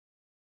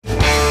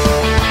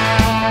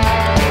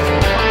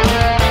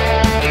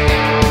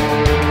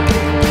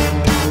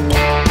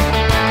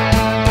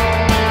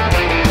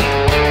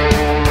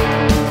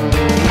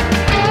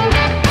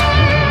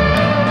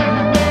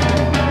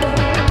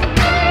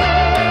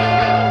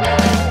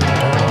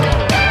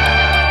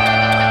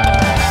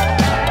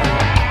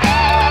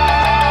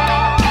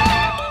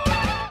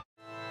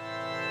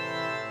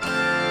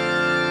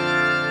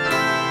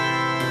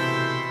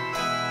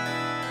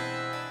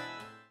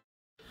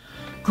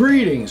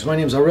Greetings, my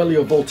name is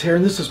Aurelio Voltaire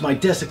and this is my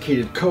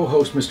desiccated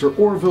co-host Mr.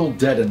 Orville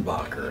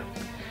Dedenbacher.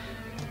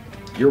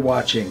 You're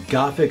watching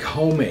Gothic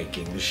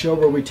Homemaking, the show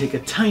where we take a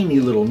tiny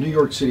little New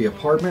York City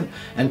apartment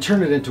and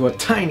turn it into a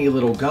tiny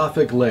little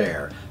Gothic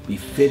lair,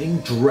 befitting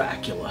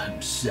Dracula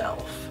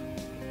himself.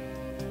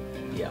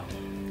 Yeah,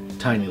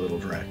 tiny little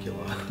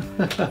Dracula.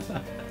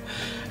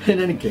 In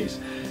any case,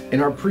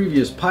 in our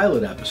previous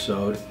pilot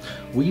episode,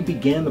 we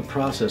began the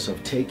process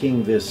of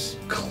taking this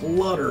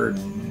cluttered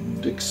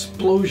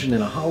explosion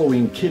in a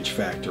Halloween kitsch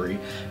factory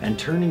and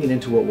turning it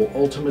into what will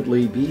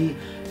ultimately be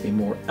a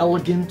more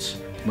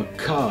elegant,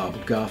 macabre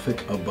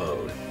Gothic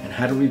abode. And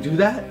how do we do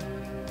that?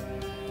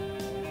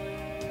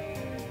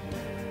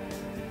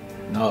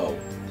 No.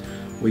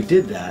 We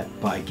did that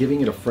by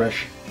giving it a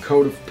fresh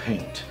coat of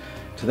paint.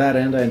 To that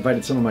end, I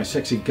invited some of my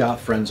sexy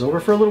goth friends over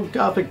for a little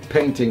Gothic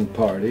painting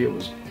party. It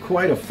was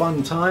quite a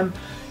fun time,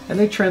 and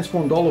they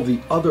transformed all of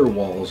the other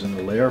walls in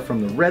the lair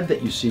from the red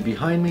that you see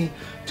behind me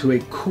to a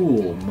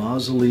cool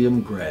mausoleum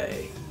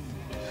gray.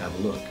 Have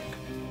a look.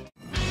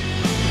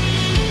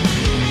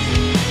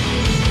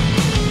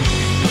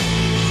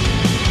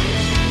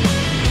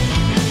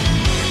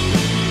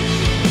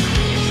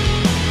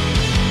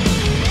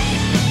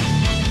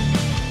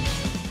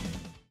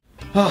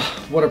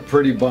 Ah, what a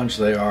pretty bunch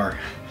they are.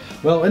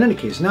 Well, in any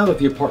case, now that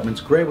the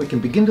apartment's gray, we can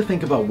begin to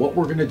think about what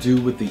we're going to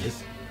do with the...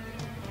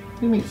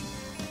 What do you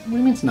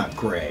mean it's not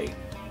gray?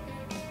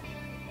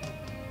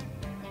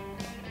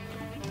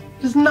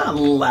 It's not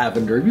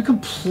lavender. You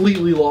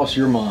completely lost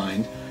your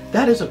mind.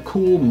 That is a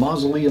cool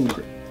mausoleum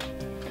gray.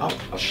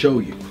 I'll show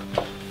you.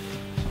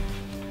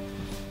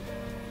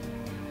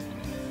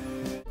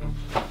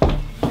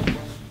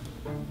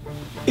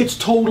 It's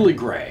totally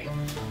gray.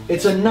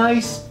 It's a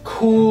nice,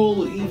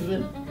 cool,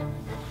 even...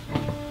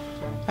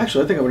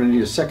 Actually, I think I'm going to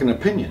need a second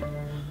opinion.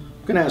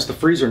 I'm going to ask the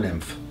freezer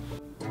nymph.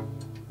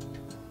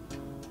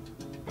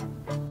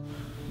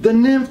 The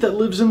nymph that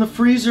lives in the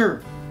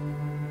freezer.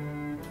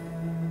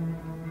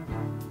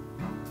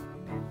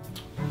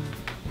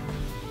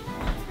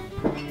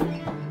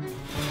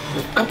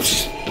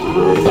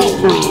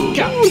 Oh,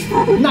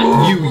 God.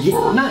 Not you,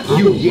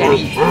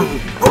 Yeti.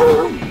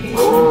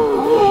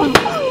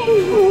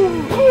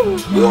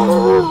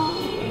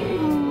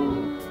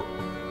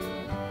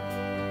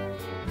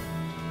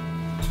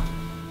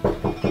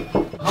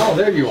 Oh,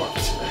 there you are.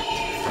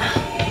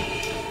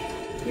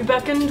 You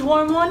beckoned,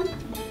 warm one?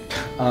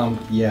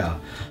 Yeah.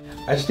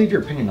 I just need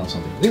your opinion on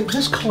something.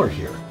 This color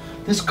here.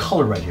 This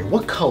color right here.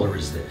 What color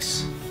is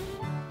this?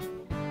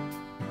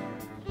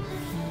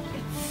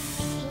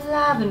 It's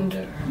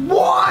lavender.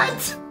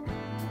 What?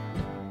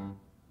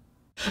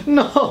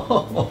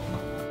 No.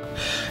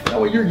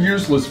 No, you're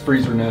useless,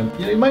 freezer nymph.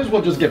 You might as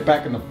well just get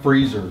back in the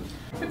freezer.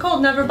 The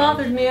cold never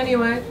bothered me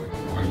anyway.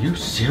 Are you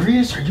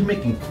serious? Are you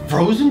making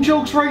frozen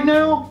jokes right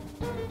now?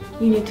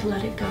 You need to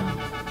let it go.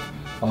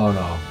 Oh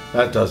no,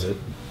 that does it.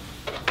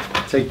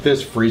 Take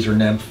this, freezer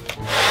nymph.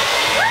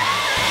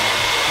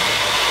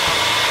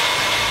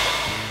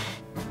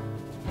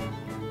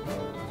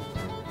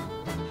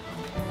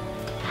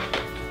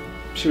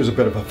 She was a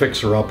bit of a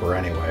fixer-upper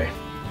anyway.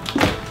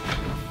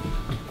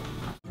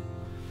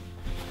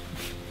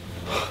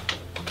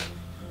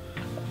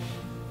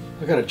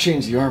 I gotta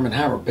change the Arm &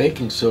 Hammer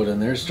baking soda in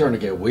there. It's starting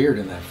to get weird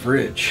in that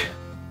fridge.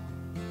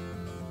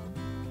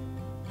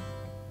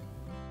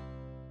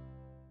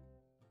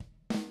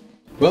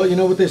 Well, you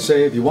know what they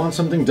say, if you want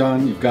something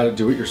done, you've got to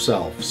do it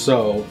yourself.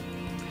 So,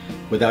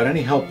 without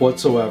any help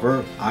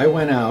whatsoever, I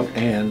went out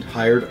and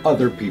hired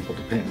other people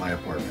to paint my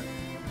apartment.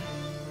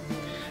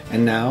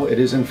 And now it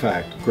is in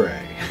fact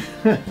gray.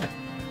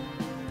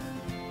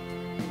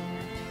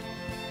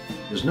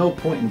 There's no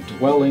point in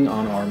dwelling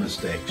on our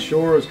mistakes.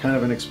 Sure, it's kind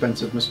of an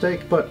expensive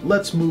mistake, but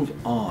let's move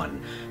on.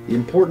 The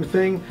important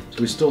thing is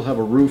we still have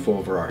a roof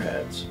over our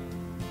heads.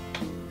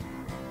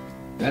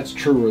 That's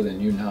truer than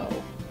you know.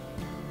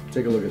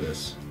 Take a look at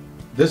this.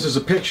 This is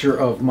a picture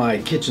of my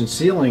kitchen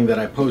ceiling that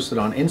I posted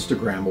on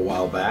Instagram a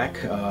while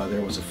back. There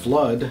was a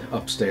flood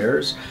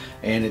upstairs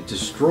and it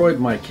destroyed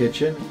my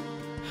kitchen.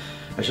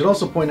 I should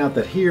also point out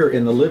that here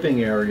in the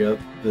living area,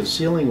 the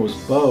ceiling was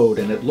bowed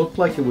and it looked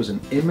like it was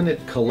an imminent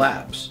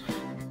collapse.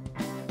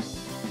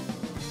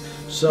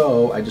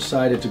 So I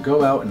decided to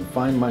go out and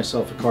find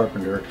myself a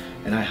carpenter,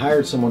 and I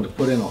hired someone to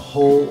put in a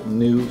whole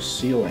new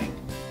ceiling.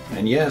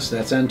 And yes,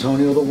 that's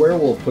Antonio the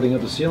werewolf putting up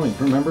the ceiling.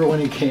 Remember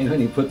when he came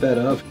and he put that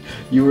up?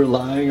 You were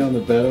lying on the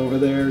bed over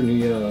there and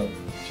he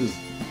just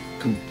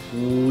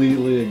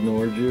completely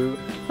ignored you.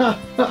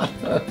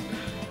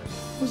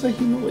 Was that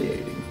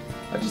humiliating?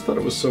 I just thought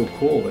it was so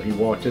cool that he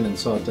walked in and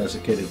saw a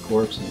desiccated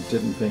corpse and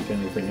didn't think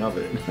anything of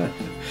it.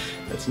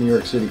 That's New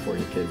York City for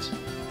you kids.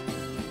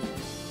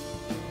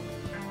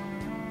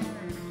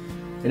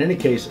 In any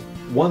case,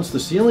 once the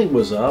ceiling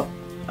was up,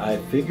 I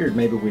figured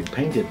maybe we'd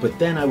paint it, but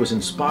then I was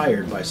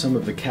inspired by some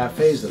of the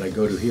cafes that I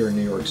go to here in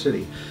New York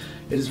City.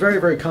 It is very,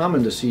 very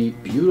common to see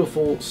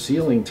beautiful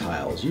ceiling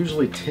tiles,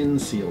 usually tin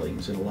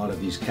ceilings in a lot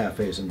of these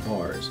cafes and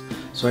bars.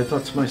 So I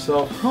thought to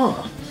myself,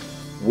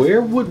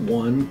 where would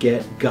one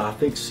get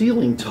Gothic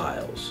ceiling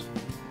tiles?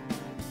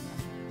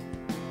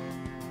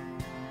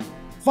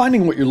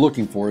 Finding what you're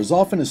looking for is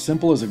often as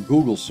simple as a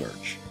Google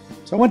search.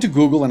 So I went to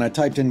Google and I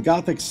typed in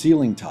Gothic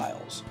ceiling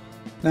tiles.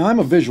 Now I'm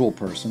a visual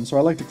person, so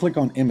I like to click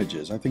on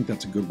images. I think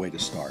that's a good way to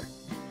start.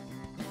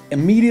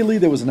 Immediately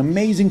there was an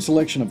amazing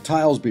selection of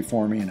tiles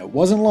before me, and it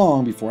wasn't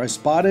long before I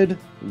spotted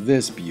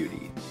this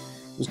beauty.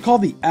 It was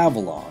called the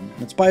Avalon,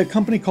 and it's by a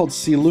company called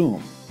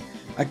Ceilume.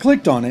 I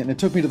clicked on it and it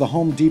took me to the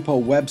Home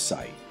Depot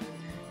website.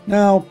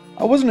 Now,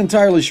 I wasn't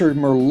entirely sure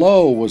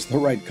Merlot was the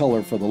right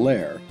color for the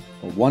Lair,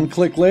 but one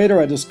click later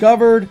I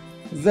discovered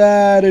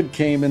that it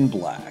came in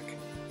black.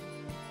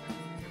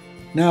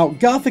 Now,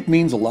 Gothic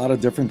means a lot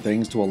of different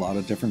things to a lot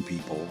of different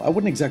people. I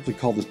wouldn't exactly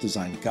call this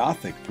design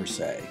Gothic per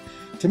se.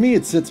 To me,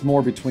 it sits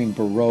more between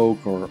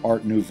Baroque or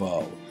Art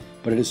Nouveau,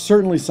 but it is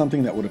certainly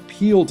something that would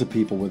appeal to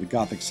people with a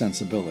Gothic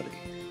sensibility.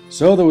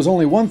 So there was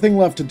only one thing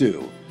left to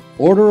do: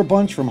 order a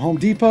bunch from Home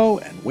Depot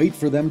and wait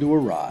for them to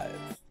arrive.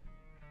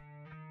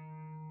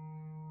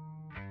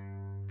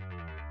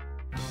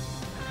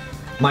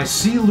 My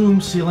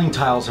Ceilume ceiling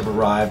tiles have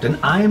arrived, and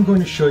I am going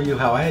to show you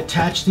how I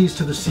attach these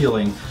to the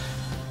ceiling.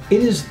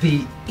 It is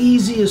the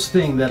easiest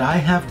thing that I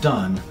have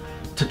done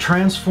to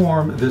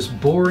transform this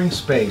boring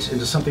space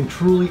into something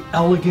truly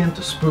elegant,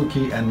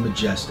 spooky, and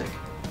majestic.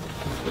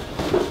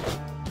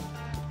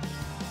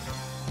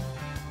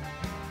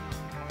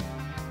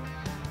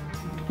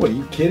 What, are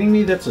you kidding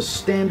me? That's a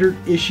standard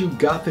issue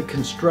Gothic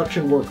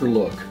construction worker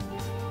look.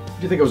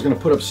 Do you think I was going to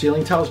put up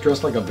ceiling tiles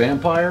dressed like a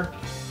vampire?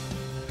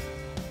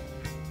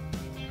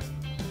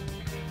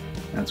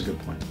 That's a good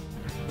point.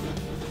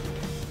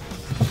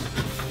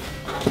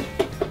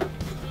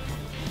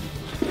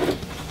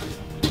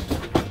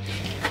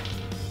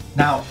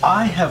 Now,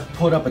 I have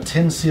put up a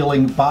tin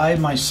ceiling by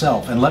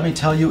myself, and let me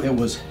tell you, it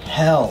was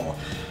hell.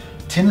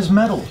 Tin is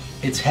metal.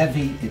 It's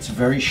heavy, it's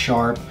very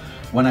sharp.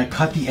 When I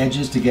cut the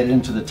edges to get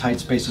into the tight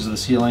spaces of the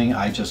ceiling,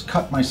 I just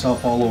cut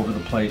myself all over the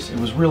place. It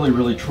was really,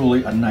 really,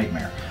 truly a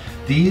nightmare.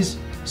 These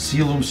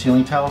Ceilume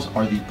ceiling tiles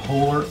are the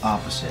polar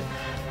opposite.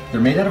 They're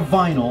made out of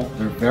vinyl,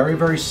 they're very,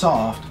 very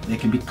soft, they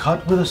can be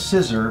cut with a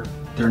scissor,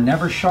 they're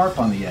never sharp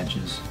on the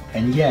edges,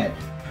 and yet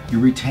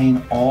you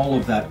retain all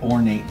of that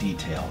ornate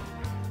detail.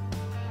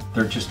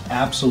 They're just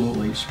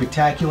absolutely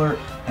spectacular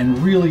and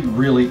really,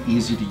 really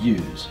easy to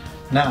use.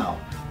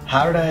 Now,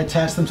 how did I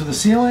attach them to the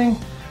ceiling?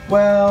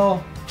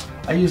 Well,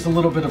 I used a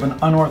little bit of an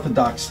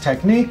unorthodox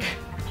technique.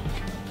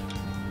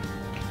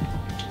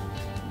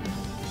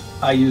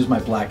 I used my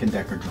Black &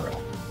 Decker drill.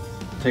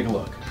 Take a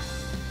look.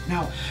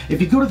 Now, if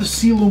you go to the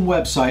Ceilume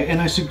website, and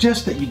I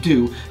suggest that you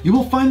do, you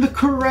will find the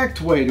correct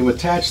way to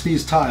attach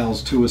these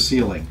tiles to a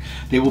ceiling.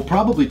 They will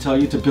probably tell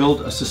you to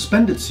build a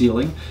suspended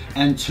ceiling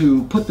and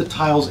to put the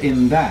tiles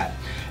in that.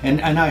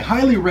 And I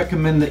highly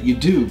recommend that you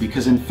do,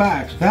 because in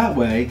fact, that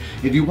way,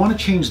 if you want to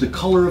change the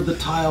color of the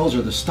tiles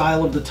or the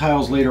style of the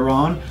tiles later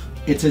on,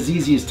 it's as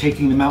easy as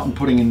taking them out and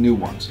putting in new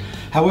ones.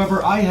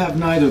 However, I have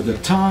neither the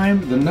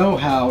time, the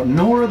know-how,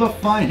 nor the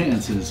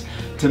finances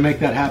to make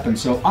that happen,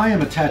 so I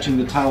am attaching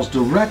the tiles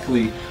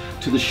directly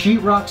to the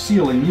sheetrock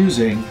ceiling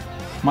using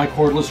my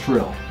cordless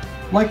drill,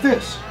 like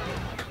this.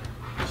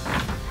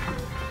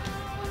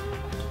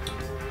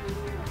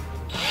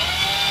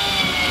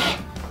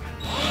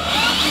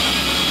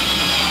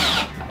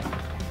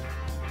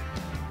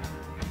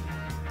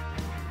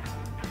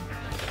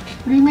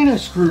 What do you mean I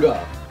screwed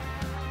up?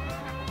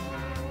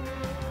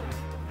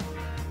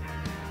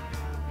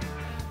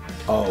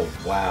 Oh,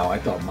 wow, I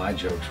thought my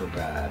jokes were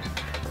bad.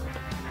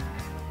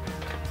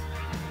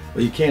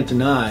 Well, you can't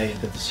deny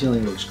that the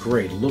ceiling looks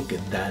great. Look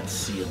at that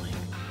ceiling.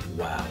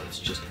 Wow, it's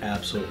just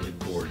absolutely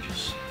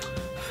gorgeous.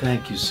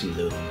 Thank you,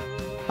 Ceilume.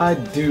 I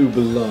do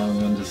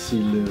belong under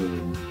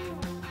Ceilume.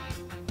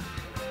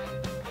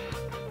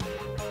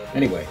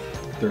 Anyway,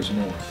 there's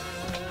more.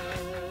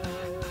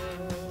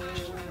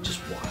 Just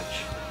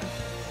watch.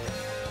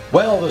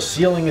 Well, the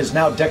ceiling is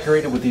now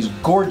decorated with these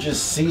gorgeous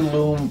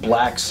Ceilume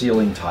black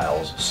ceiling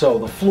tiles. So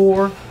the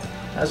floor,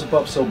 as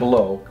above so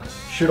below,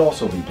 should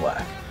also be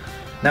black.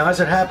 Now,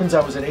 as it happens,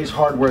 I was at Ace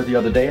Hardware the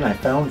other day and I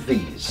found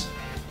these.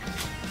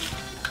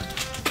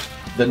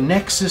 The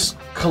Nexus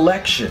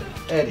Collection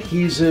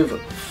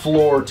Adhesive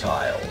Floor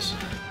Tiles.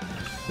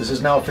 This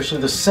is now officially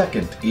the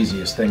second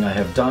easiest thing I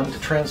have done to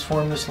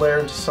transform this layer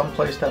into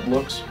someplace that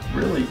looks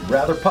really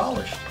rather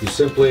polished. You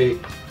simply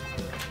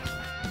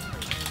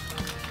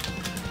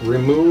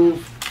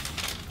remove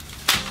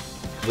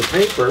the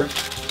paper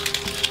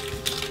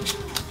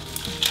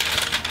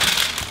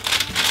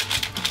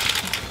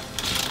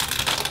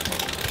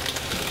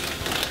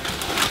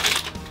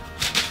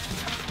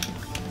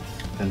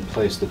and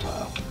place the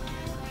tile.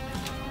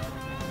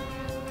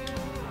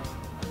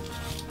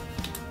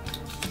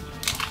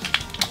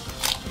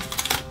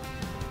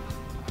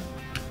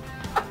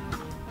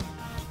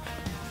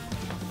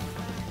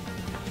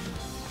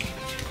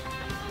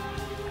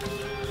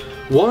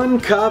 One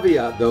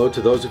caveat though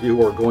to those of you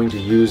who are going to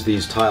use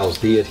these tiles: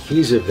 the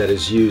adhesive that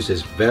is used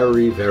is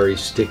very, very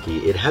sticky.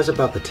 It has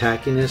about the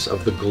tackiness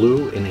of the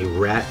glue in a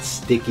rat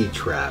sticky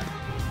trap.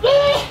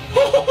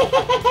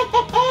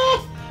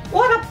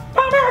 What a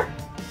bummer!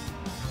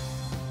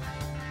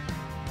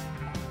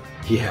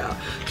 Yeah,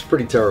 it's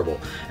pretty terrible.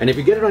 And if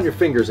you get it on your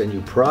fingers, and you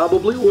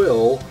probably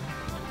will,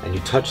 and you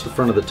touch the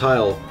front of the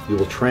tile, you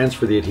will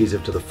transfer the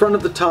adhesive to the front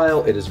of the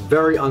tile. It is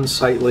very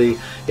unsightly.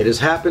 It has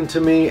happened to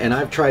me, and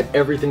I've tried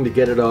everything to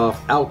get it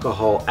off.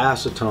 Alcohol,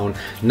 acetone,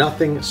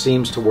 nothing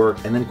seems to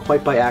work. And then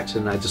quite by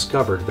accident, I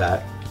discovered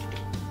that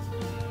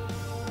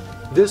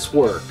this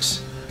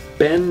works.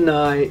 Ben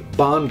Nye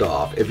Bond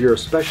Off. If you're a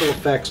special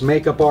effects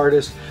makeup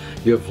artist,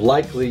 you have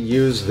likely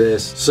used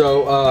this.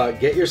 So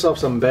get yourself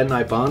some Ben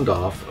Nye Bond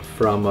Off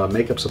from a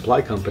makeup supply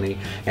company,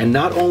 and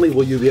not only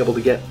will you be able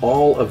to get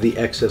all of the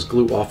excess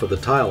glue off of the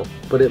tile,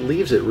 but it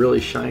leaves it really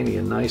shiny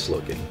and nice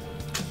looking.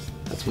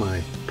 That's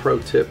my pro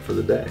tip for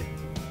the day.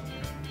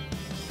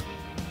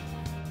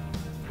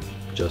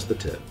 Just the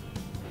tip.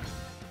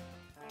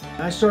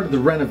 I started the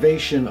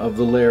renovation of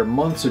the Lair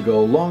months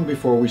ago, long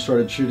before we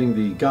started shooting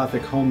the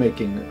Gothic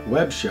Homemaking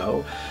web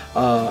show.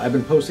 I've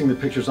been posting the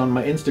pictures on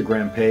my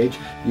Instagram page.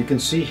 You can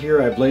see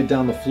here I've laid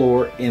down the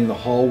floor in the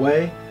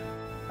hallway.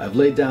 I've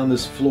laid down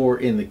this floor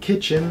in the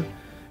kitchen,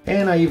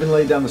 and I even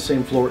laid down the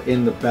same floor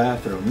in the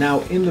bathroom. Now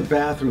in the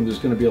bathroom there's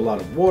going to be a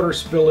lot of water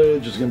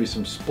spillage, there's going to be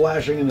some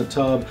splashing in the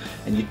tub,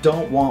 and you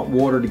don't want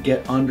water to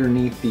get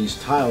underneath these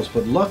tiles.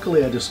 But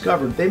luckily I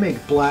discovered they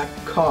make Black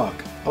Cauk.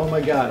 Oh my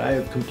god, I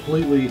have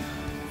completely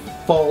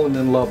fallen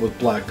in love with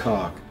Black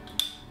Cauk.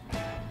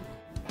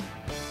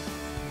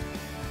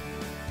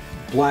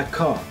 Black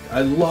Cauk,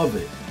 I love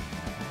it.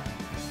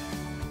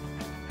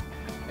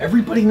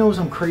 Everybody knows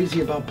I'm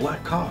crazy about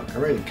Black Cauk.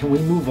 All right, can we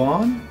move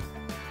on?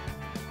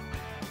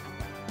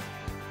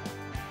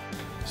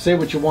 Say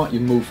what you want, you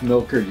moof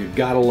milker. You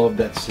gotta love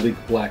that sleek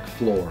black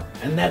floor.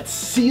 And that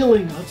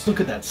ceiling, let's look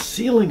at that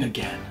ceiling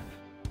again.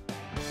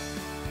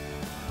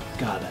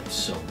 God, that's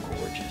so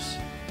gorgeous.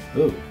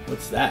 Ooh,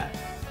 what's that?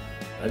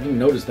 I didn't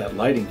notice that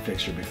lighting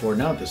fixture before.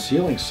 Now the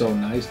ceiling's so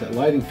nice, that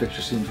lighting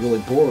fixture seems really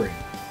boring.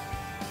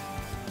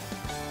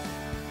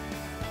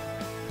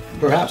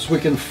 Perhaps we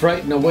can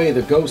frighten away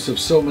the ghosts of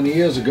so many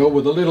years ago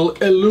with a little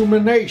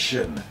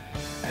illumination.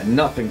 And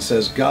nothing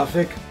says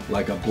Gothic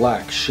like a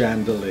black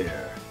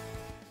chandelier.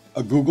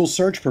 A Google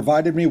search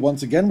provided me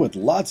once again with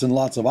lots and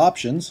lots of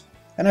options,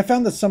 and I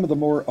found that some of the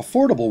more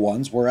affordable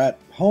ones were at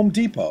Home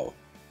Depot.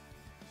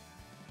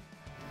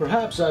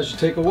 Perhaps I should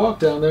take a walk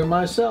down there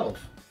myself.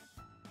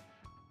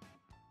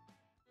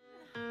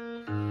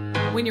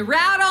 When you're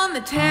out on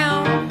the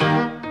town,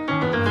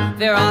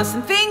 there are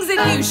some things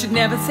that you should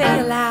never say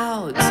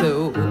aloud.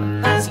 So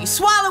you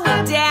swallow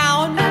it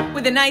down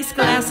with a nice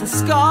glass of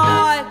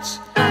scotch.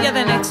 You're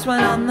the next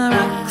one on the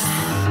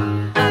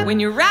rocks. When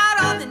you're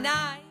out on the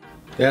night.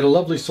 They had a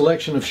lovely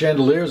selection of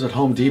chandeliers at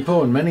Home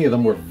Depot, and many of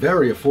them were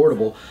very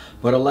affordable,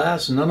 but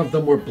alas, none of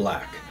them were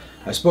black.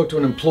 I spoke to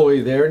an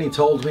employee there, and he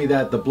told me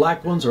that the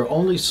black ones are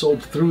only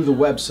sold through the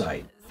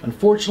website.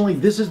 Unfortunately,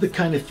 this is the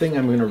kind of thing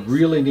I'm going to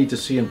really need to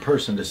see in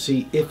person to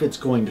see if it's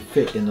going to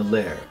fit in the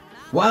Lair.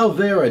 While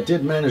there, I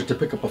did manage to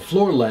pick up a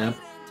floor lamp.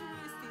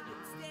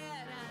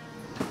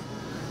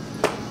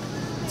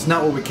 It's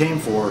not what we came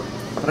for,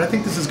 but I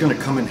think this is going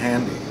to come in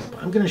handy.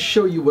 I'm going to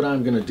show you what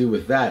I'm going to do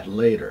with that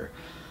later.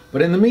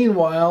 But in the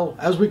meanwhile,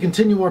 as we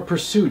continue our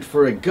pursuit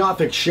for a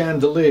Gothic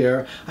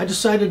chandelier, I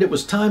decided it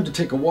was time to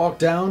take a walk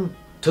down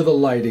to the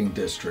lighting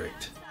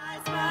district.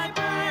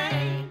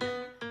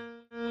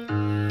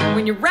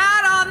 When you're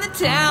out on the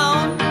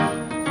town,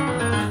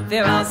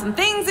 there are some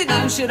things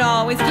that you should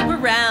always keep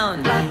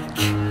around,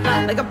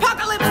 like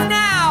Apocalypse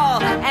Now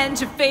and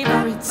your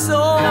favorite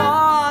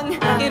song.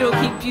 It'll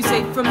keep you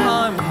safe from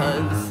harm,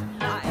 'cause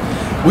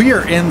we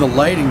are in the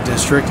lighting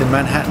district in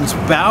Manhattan's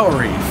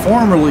Bowery,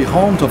 formerly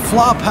home to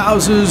flop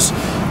houses,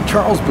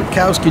 Charles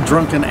Bukowski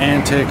drunken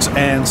antics,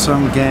 and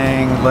some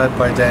gang led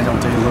by Daniel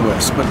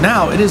Day-Lewis. But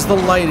now it is the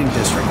lighting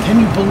district.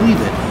 Can you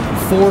believe it?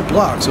 4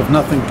 blocks of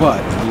nothing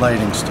but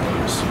lighting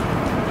stores.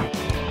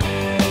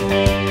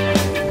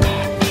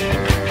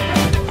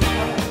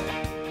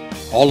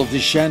 All of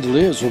these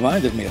chandeliers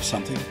reminded me of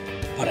something,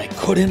 but I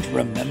couldn't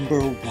remember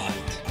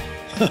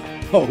what.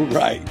 Oh,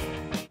 right.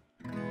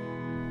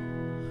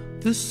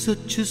 There's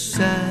such a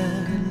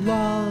sad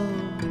love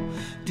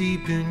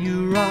deep in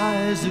your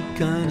eyes, a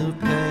kind of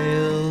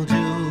pale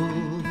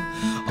jewel,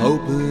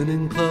 open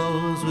and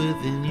close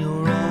within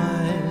your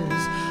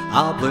eyes.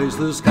 I'll place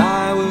the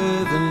sky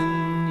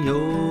within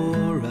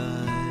your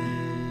eyes.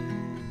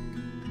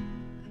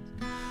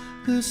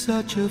 There's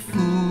such a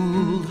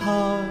fooled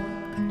heart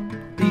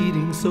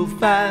beating so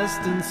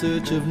fast in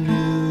search of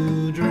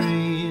new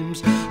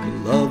dreams, a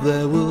love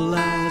that will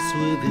last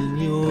within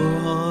your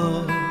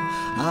heart.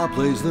 I'll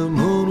place the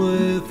moon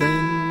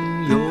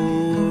within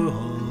your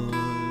heart.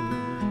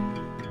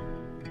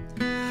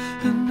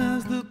 And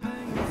as the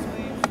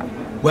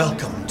pain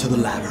Welcome to the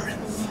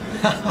labyrinth.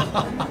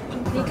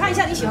 你看一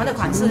下你喜欢的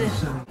款式。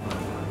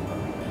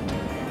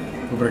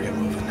 We better get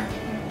moving.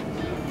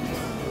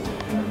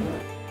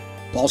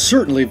 While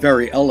certainly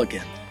very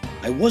elegant,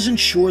 I wasn't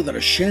sure that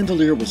a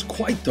chandelier was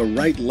quite the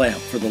right lamp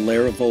for the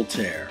Lair of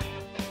Voltaire.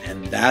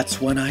 And that's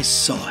when I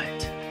saw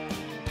it.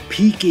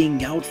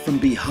 Peeking out from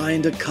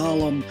behind a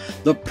column,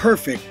 the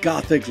perfect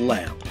Gothic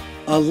lamp.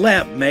 A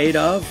lamp made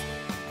of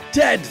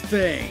dead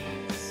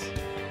things.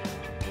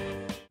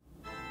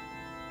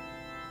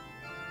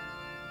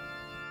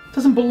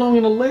 Doesn't belong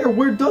in a lair.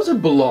 Where does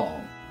it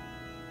belong?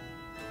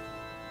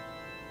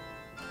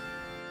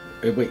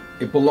 Wait,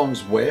 it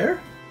belongs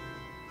where?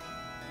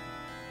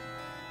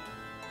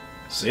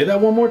 Say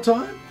that one more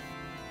time.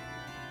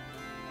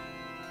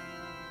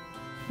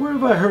 Where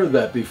have I heard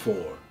that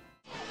before?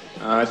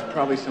 It's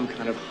probably some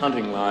kind of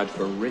hunting lodge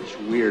for rich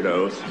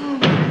weirdos.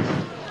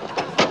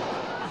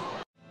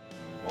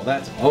 Well,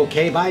 that's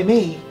okay by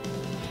me.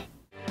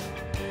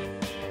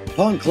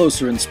 Upon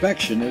closer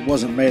inspection, it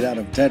wasn't made out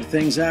of dead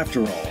things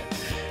after all.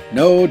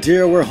 No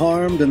deer were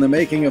harmed in the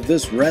making of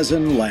this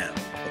resin lamp,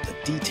 but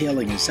the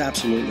detailing is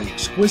absolutely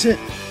exquisite,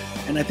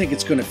 and I think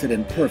it's going to fit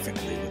in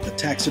perfectly with the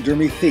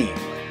taxidermy theme.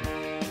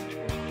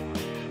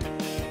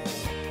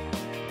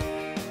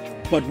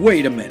 But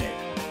wait a minute,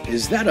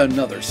 is that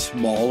another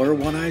smaller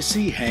one I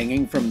see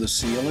hanging from the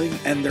ceiling,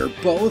 and they're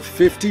both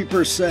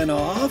 50%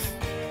 off?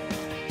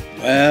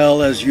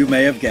 Well, as you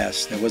may have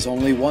guessed, there was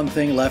only one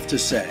thing left to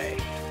say.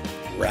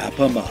 Wrap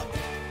 'em up.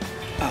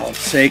 I'll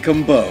take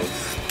 'em both.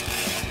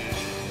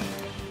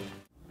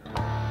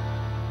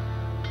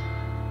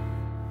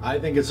 I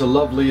think it's a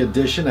lovely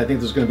addition. I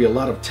think there's going to be a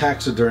lot of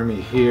taxidermy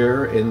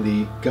here in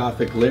the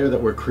Gothic lair that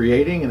we're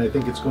creating, and I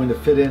think it's going to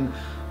fit in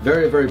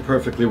very, very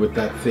perfectly with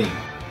that theme.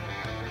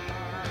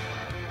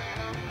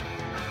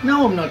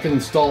 No, I'm not going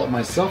to install it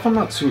myself. I'm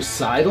not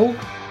suicidal.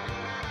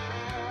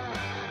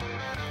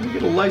 I'm going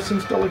to get a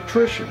licensed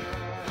electrician.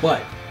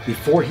 But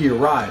before he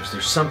arrives,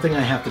 there's something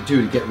I have to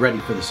do to get ready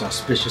for this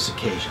auspicious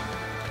occasion.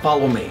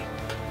 Follow me.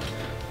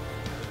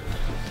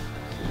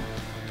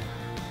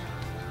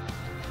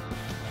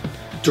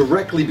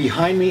 Directly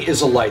behind me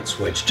is a light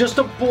switch. Just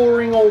a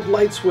boring old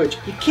light switch.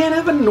 You can't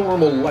have a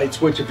normal light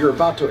switch if you're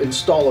about to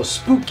install a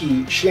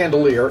spooky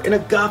chandelier in a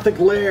Gothic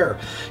lair.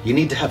 You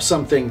need to have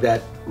something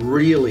that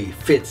really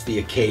fits the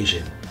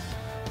occasion.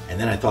 And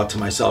then I thought to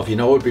myself, you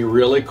know what would be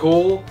really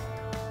cool?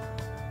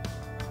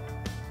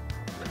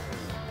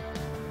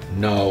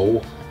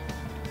 No.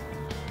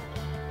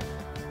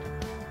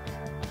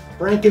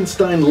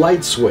 Frankenstein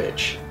light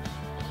switch.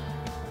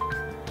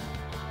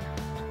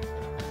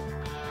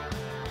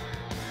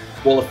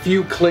 Well, a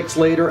few clicks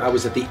later, I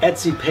was at the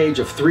Etsy page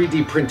of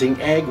 3D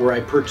Printing Egg, where I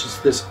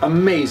purchased this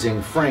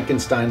amazing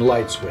Frankenstein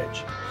light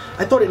switch.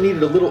 I thought it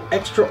needed a little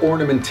extra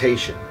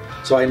ornamentation,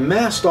 so I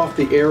masked off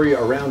the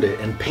area around it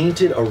and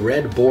painted a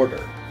red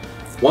border.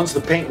 Once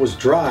the paint was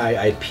dry,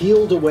 I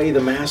peeled away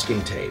the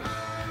masking tape.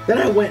 Then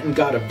I went and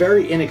got a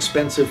very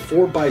inexpensive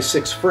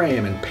 4x6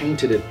 frame and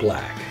painted it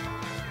black.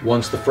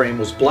 Once the frame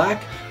was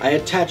black, I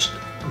attached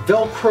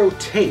Velcro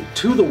tape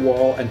to the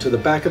wall and to the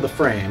back of the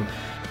frame,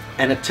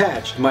 and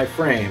attached my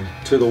frame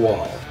to the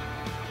wall.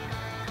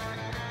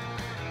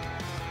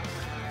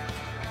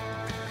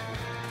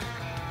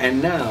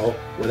 And now,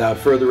 without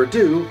further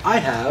ado, I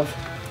have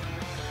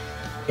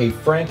a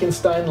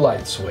Frankenstein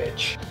light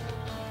switch.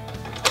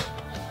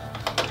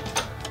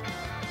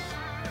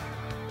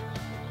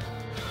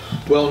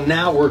 Well,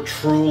 now we're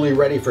truly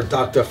ready for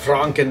Dr.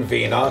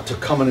 Frankenweiner to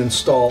come and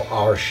install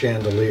our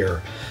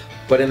chandelier.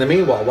 But in the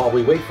meanwhile, while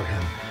we wait for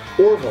him,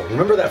 Orville,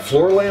 remember that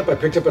floor lamp I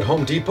picked up at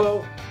Home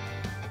Depot?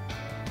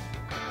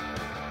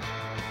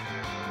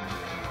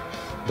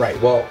 Right,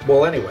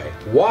 well anyway,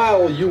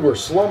 while you were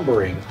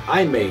slumbering,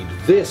 I made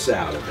this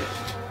out of it.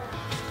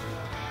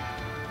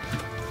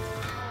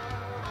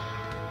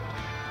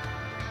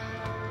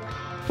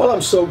 Well,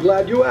 I'm so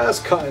glad you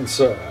asked, kind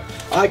sir.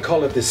 I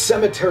call it the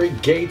Cemetery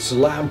Gates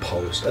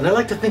Lamppost, and I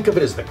like to think of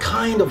it as the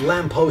kind of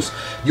lamppost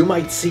you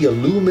might see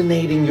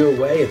illuminating your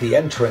way at the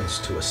entrance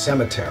to a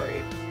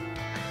cemetery.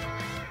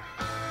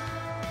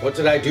 What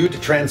did I do to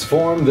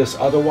transform this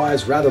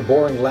otherwise rather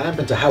boring lamp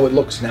into how it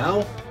looks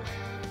now?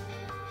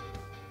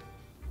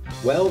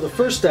 Well, the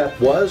first step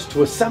was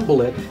to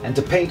assemble it and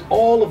to paint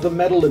all of the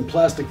metal and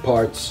plastic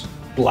parts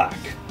black.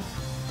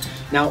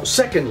 Now,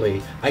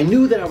 secondly, I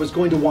knew that I was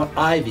going to want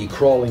ivy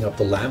crawling up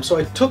the lamp, so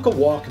I took a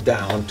walk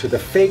down to the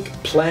fake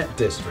plant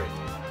district.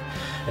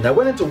 And I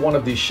went into one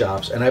of these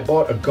shops and I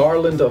bought a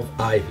garland of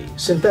ivy,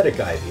 synthetic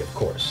ivy, of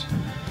course.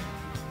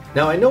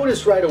 Now, I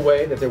noticed right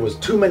away that there was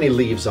too many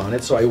leaves on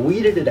it, so I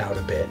weeded it out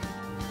a bit.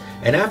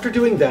 And after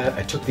doing that,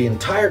 I took the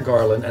entire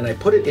garland and I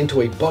put it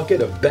into a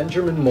bucket of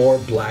Benjamin Moore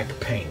black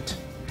paint.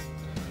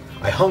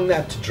 I hung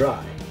that to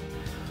dry.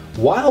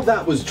 While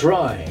that was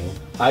drying,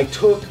 I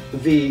took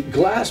the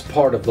glass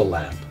part of the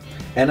lamp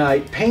and I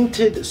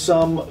painted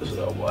some,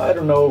 I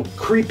don't know,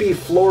 creepy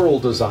floral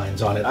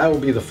designs on it. I will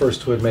be the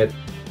first to admit,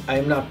 I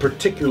am not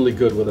particularly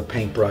good with a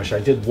paintbrush. I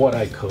did what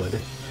I could.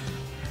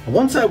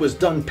 Once I was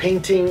done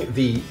painting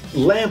the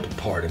lamp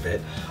part of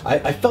it,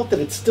 I felt that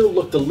it still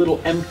looked a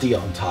little empty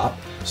on top,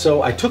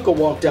 so I took a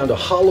walk down to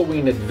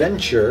Halloween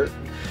Adventure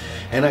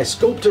and I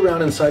scoped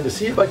around inside to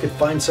see if I could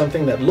find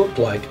something that looked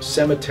like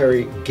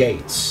cemetery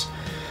gates.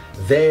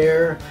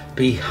 There,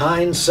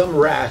 behind some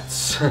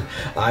rats,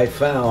 I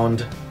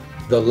found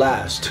the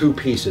last two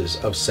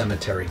pieces of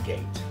cemetery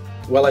gate.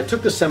 Well, I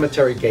took the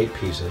cemetery gate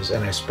pieces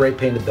and I spray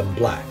painted them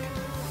black.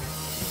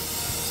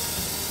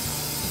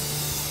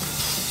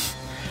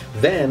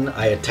 Then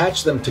I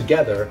attached them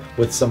together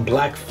with some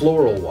black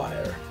floral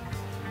wire.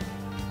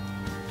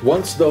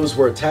 Once those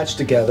were attached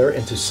together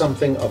into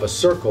something of a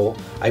circle,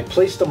 I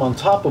placed them on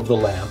top of the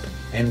lamp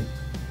and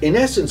in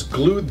essence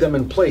glued them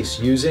in place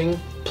using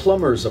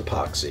plumber's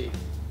epoxy.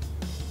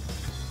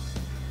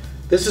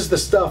 This is the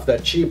stuff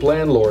that cheap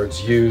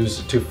landlords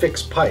use to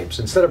fix pipes.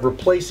 Instead of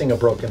replacing a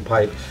broken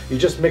pipe, you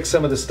just mix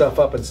some of this stuff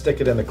up and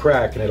stick it in the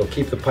crack and it'll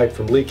keep the pipe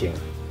from leaking.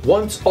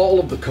 Once all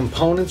of the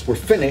components were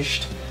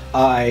finished,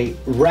 I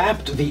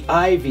wrapped the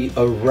ivy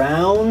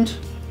around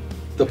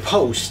the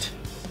post,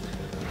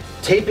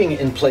 taping it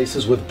in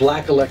places with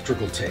black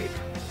electrical tape.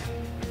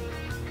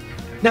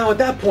 Now at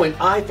that point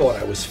I thought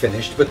I was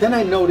finished, but then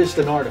I noticed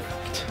an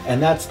artifact,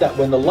 and that's that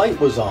when the light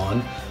was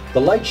on,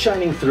 the light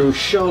shining through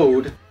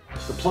showed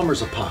the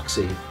plumber's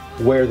epoxy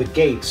where the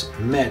gates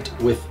met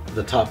with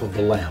the top of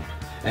the lamp.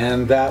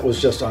 And that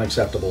was just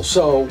unacceptable.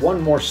 So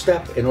one more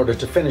step in order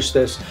to finish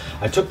this,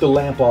 I took the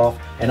lamp off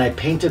and I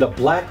painted a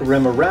black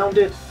rim around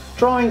it,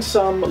 drawing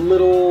some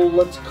little,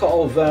 let's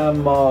call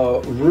them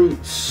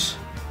roots,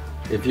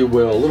 if you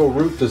will, little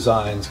root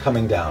designs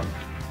coming down.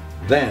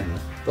 Then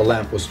the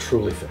lamp was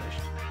truly finished.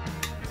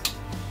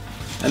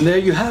 And there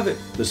you have it,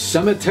 the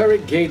cemetery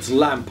gates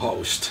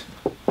lamppost.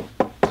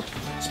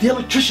 It's the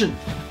electrician.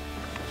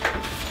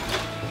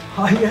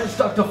 Ah yes,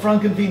 Dr.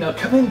 Frankenweiner,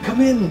 come in,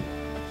 come in.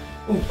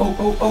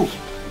 Oh.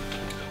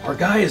 Our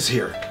guy is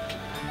here.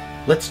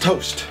 Let's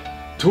toast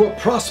to a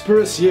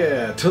prosperous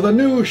year, to the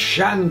new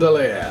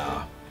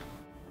chandelier.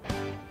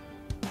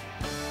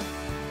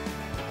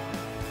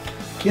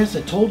 Yes,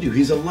 I told you,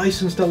 he's a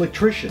licensed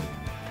electrician.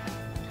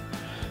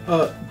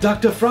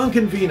 Dr.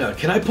 Frankenweiner,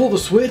 can I pull the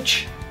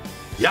switch?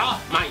 Ja,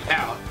 mein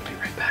Herr. I'll be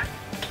right back.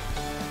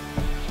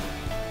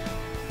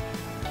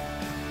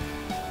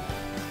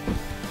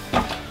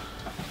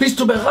 Bist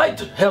du bereit,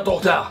 Herr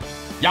Doktor?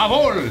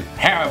 Jawohl,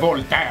 Herr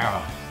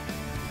Voltaire.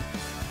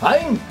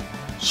 1,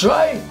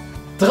 2,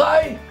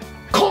 3,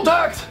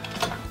 Kontakt!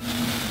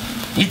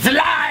 It's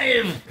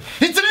alive!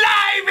 It's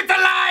alive! It's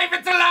alive!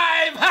 It's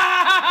alive!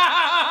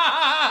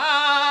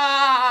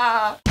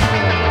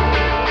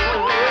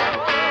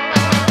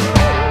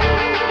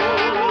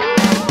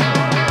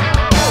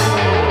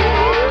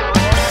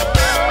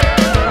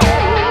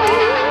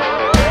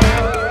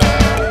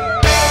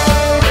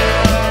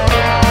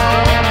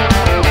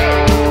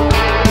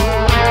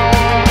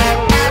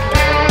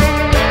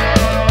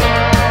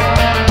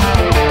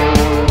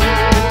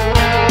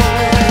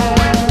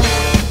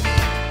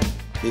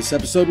 This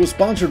episode was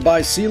sponsored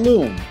by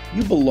Ceilume.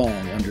 You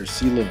belong under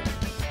Ceilume.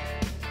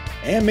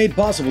 And made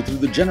possible through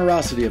the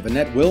generosity of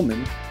Annette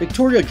Willman,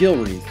 Victoria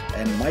Gilreath,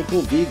 and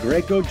Michael V.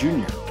 Greco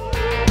Jr.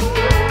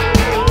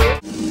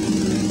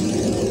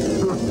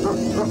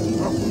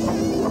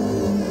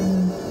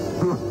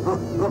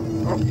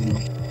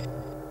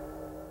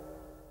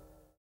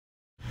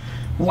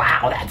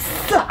 Wow, that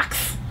sucks!